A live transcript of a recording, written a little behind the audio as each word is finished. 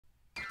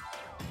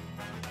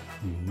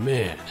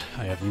Man,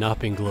 I have not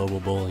been global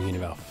bowling in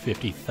about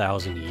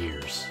 50,000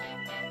 years.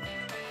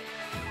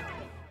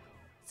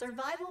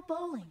 Survival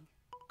bowling.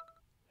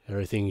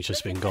 Everything's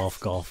just been golf,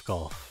 golf,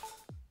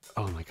 golf.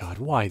 Oh my god,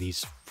 why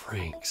these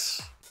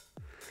ranks?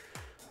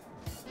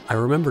 I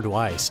remembered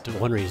why.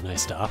 One reason I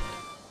stopped.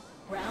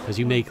 Because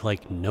you make,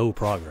 like, no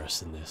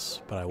progress in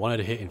this. But I wanted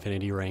to hit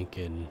infinity rank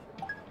in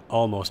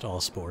almost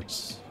all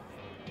sports.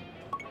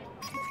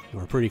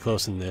 We're pretty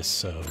close in this,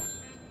 so...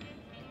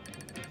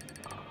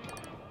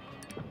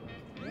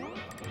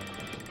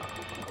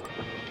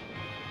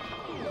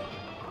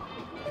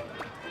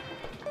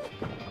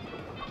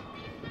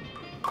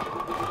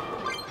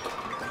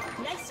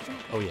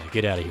 Oh yeah,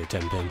 get out of here,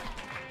 10-pin.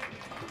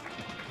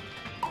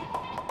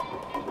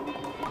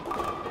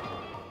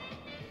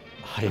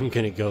 I'm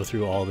gonna go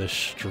through all this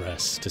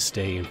stress to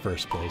stay in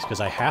first place,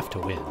 because I have to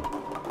win.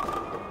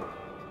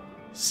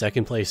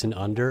 Second place and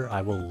under,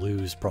 I will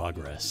lose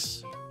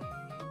progress.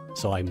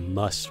 So I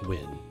must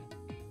win.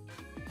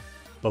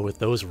 But with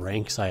those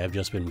ranks I have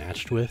just been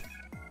matched with,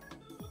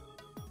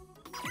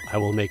 I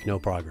will make no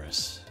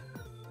progress.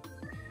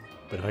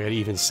 But if I get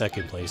even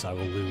second place, I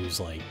will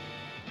lose like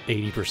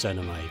 80%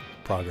 of my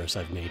progress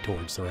I've made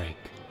towards the rank.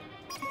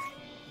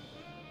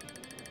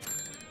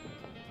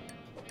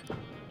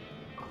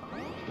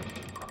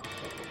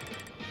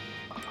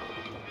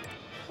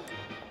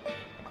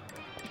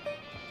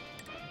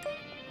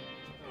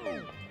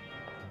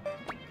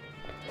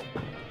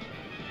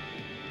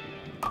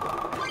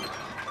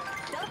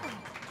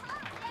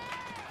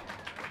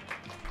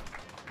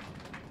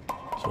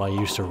 So I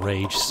used to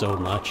rage so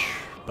much,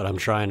 but I'm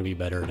trying to be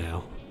better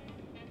now.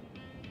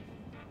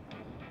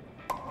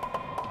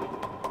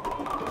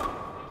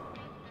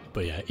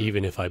 But yeah,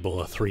 even if I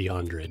bowl a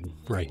 300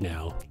 right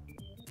now,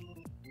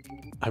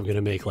 I'm gonna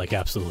make like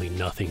absolutely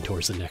nothing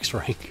towards the next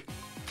rank.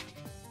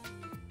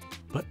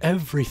 But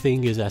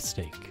everything is at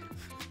stake.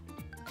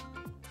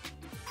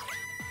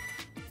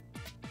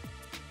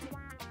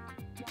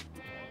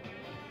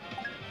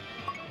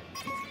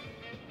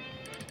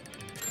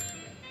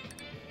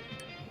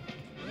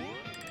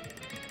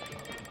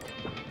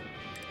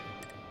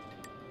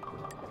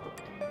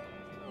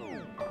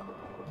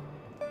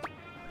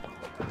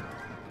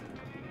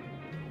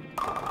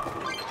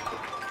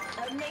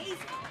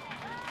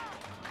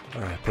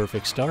 Alright,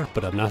 perfect start,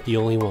 but I'm not the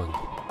only one.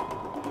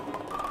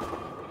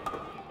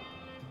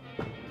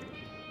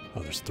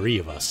 Oh, there's 3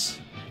 of us.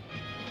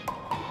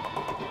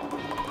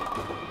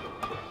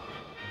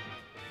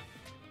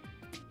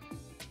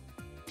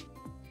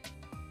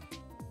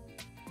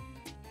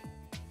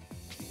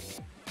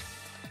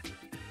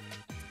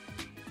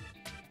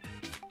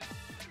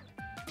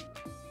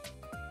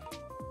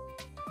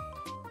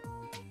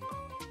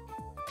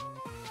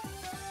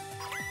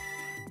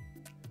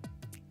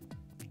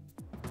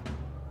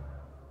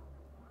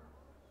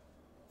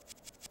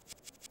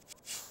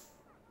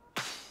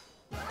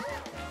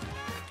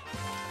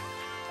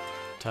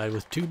 Tied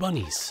with 2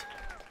 bunnies.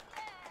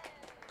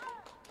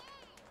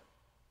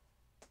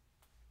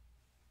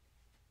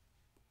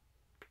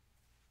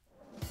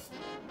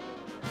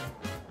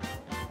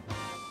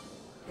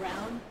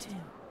 Round 2.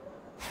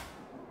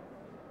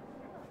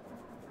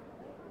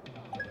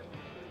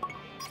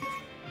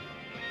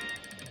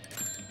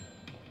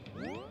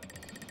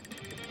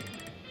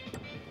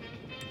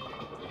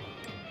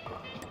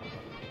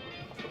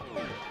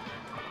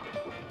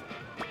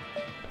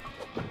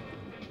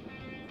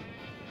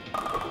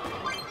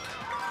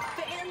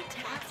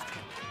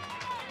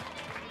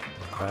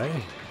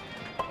 Okay.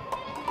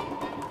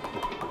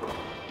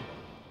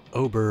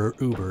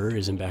 Uber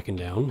isn't backing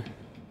down.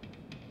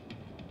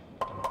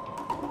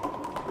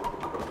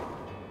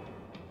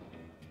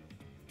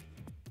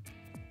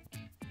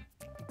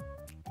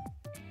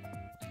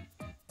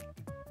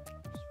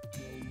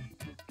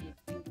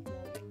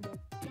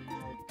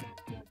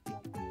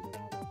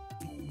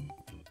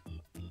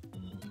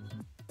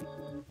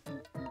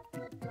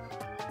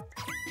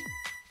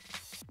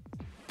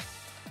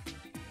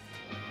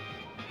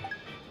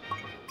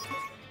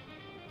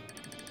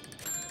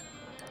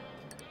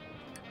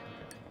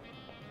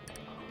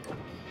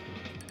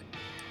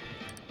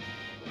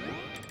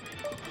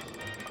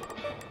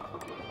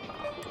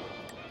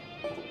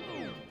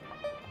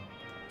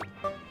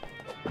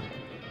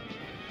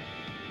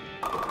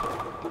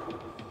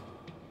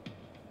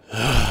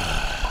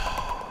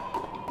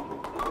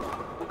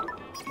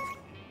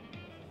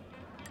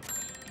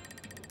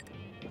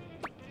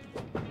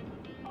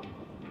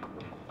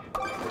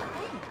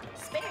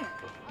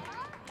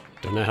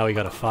 Don't know how he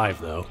got a 5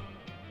 though.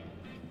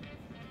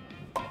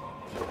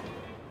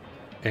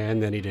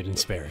 And then he didn't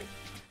spare it.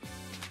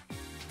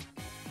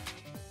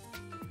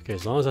 Okay,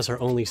 as long as that's our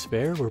only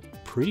spare, we're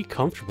pretty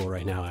comfortable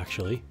right now,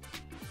 actually.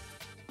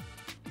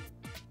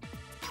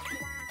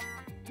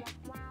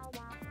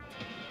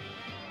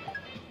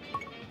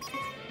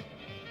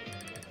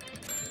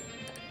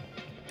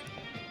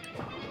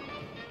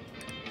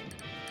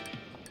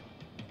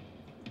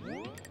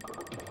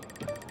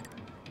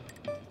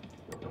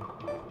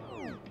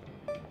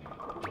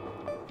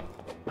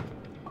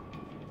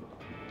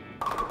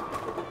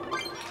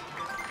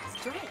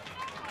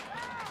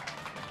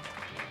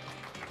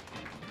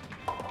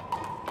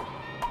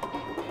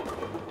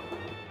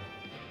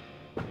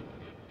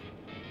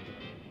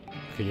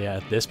 Okay, yeah,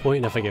 at this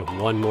point, if I get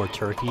one more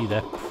turkey,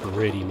 that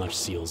pretty much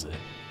seals it.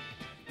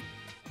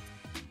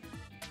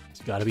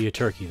 It's gotta be a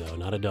turkey, though,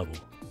 not a double.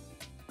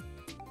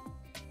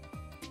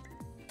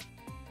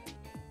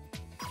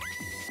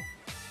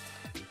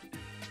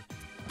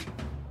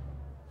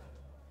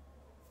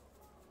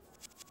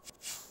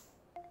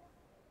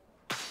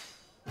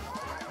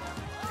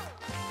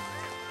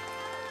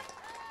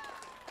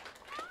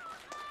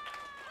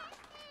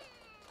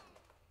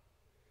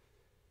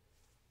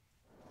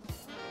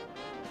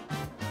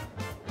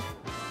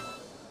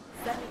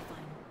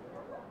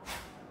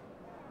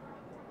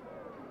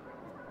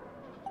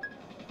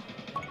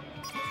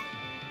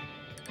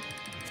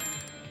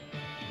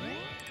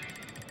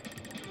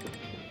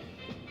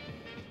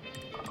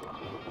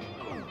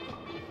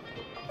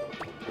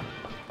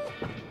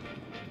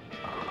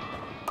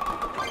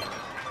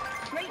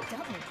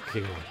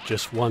 Okay,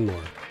 just one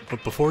more.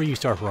 But before you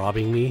start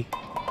robbing me,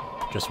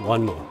 just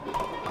one more.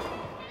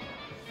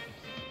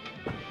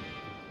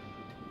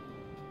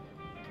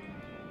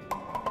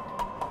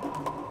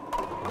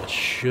 That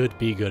should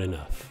be good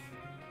enough.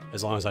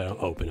 As long as I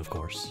don't open, of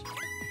course.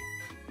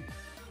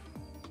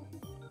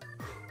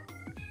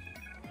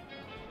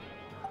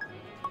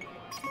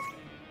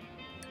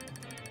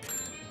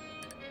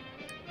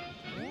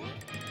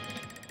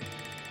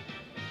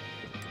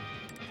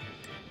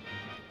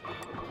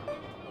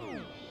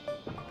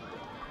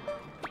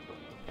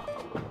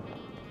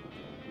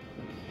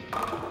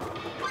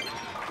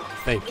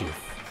 Thank you.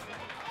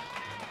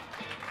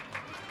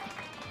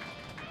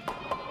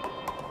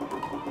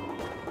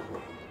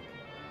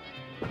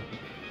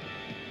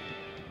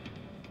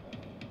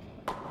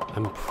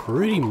 I'm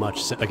pretty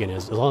much set, again,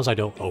 as long as I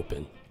don't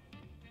open.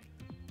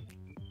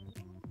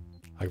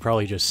 I could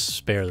probably just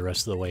spare the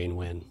rest of the way and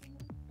win.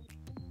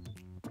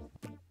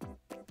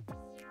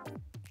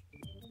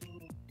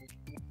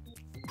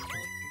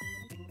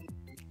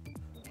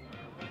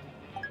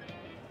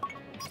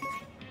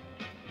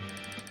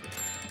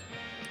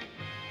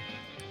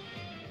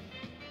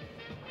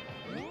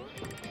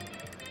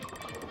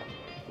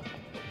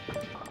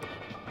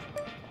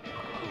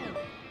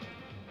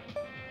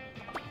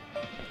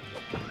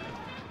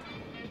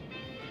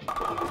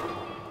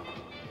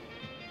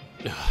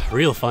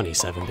 Real funny,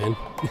 7-pin.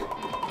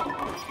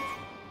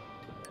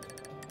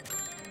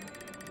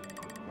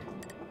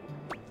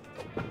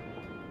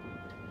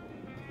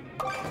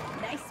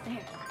 Nice fair.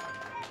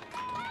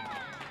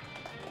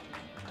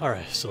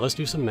 Alright, so let's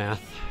do some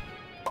math.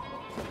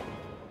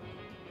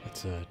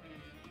 It's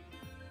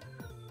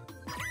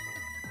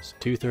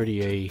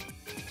 238,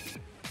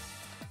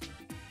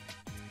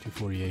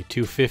 248,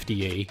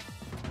 258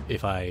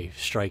 if I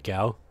strike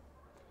out.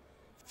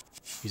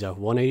 He's at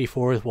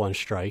 184 with one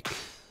strike.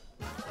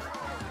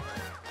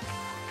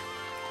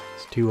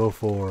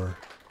 204,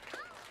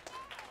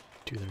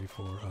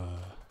 234,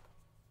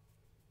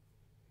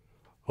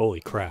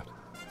 holy crap.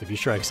 If he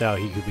strikes out,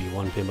 he could be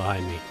one pin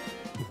behind me.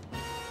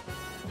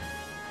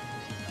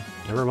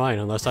 Never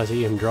mind, unless I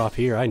see him drop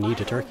here, I need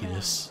to turkey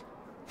this.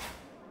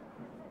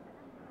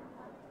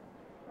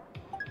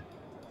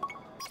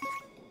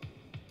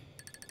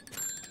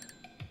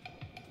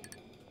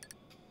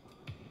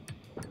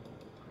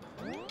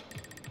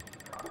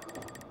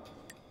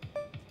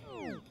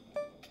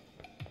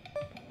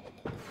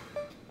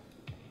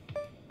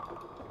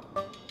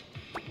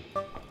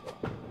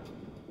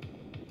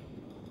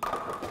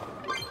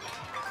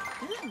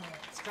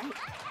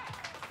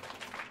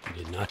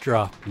 He did not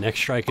drop. Next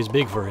strike is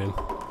big for him.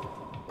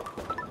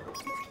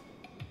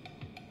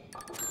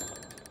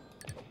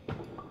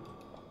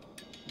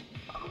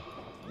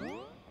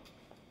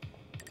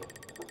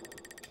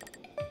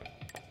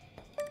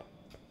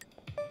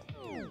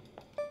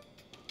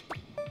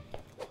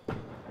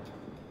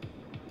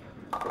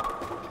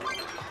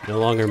 No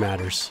longer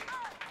matters.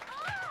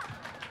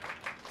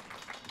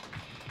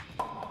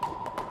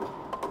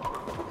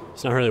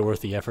 It's not really worth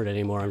the effort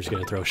anymore. I'm just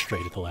going to throw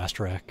straight at the last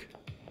rack.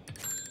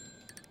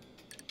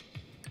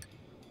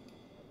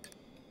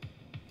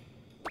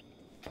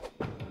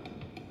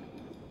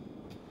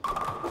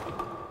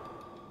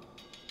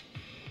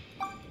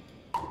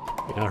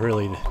 Not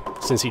really,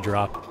 since he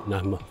dropped,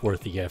 not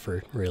worth the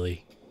effort,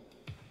 really.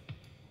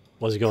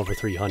 Wasn't going for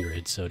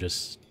 300, so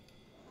just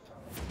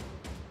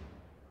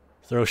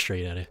throw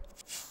straight at it.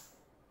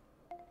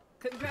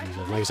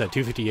 Like I said,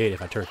 258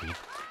 if I turkeyed.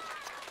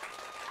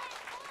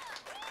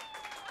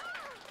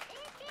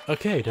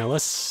 Okay, now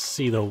let's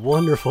see the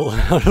wonderful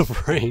amount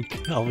of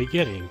rank I'll be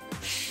getting.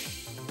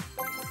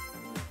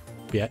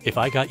 Yeah, if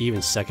I got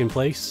even second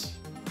place,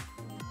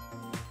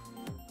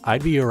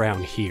 I'd be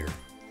around here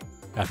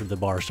after the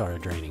bar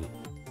started draining.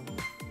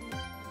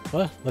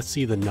 Well, let's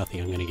see the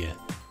nothing I'm gonna get.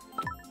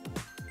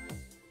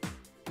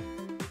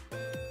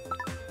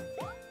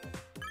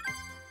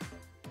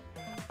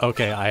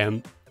 Okay, I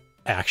am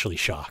actually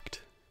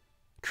shocked.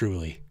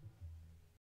 Truly.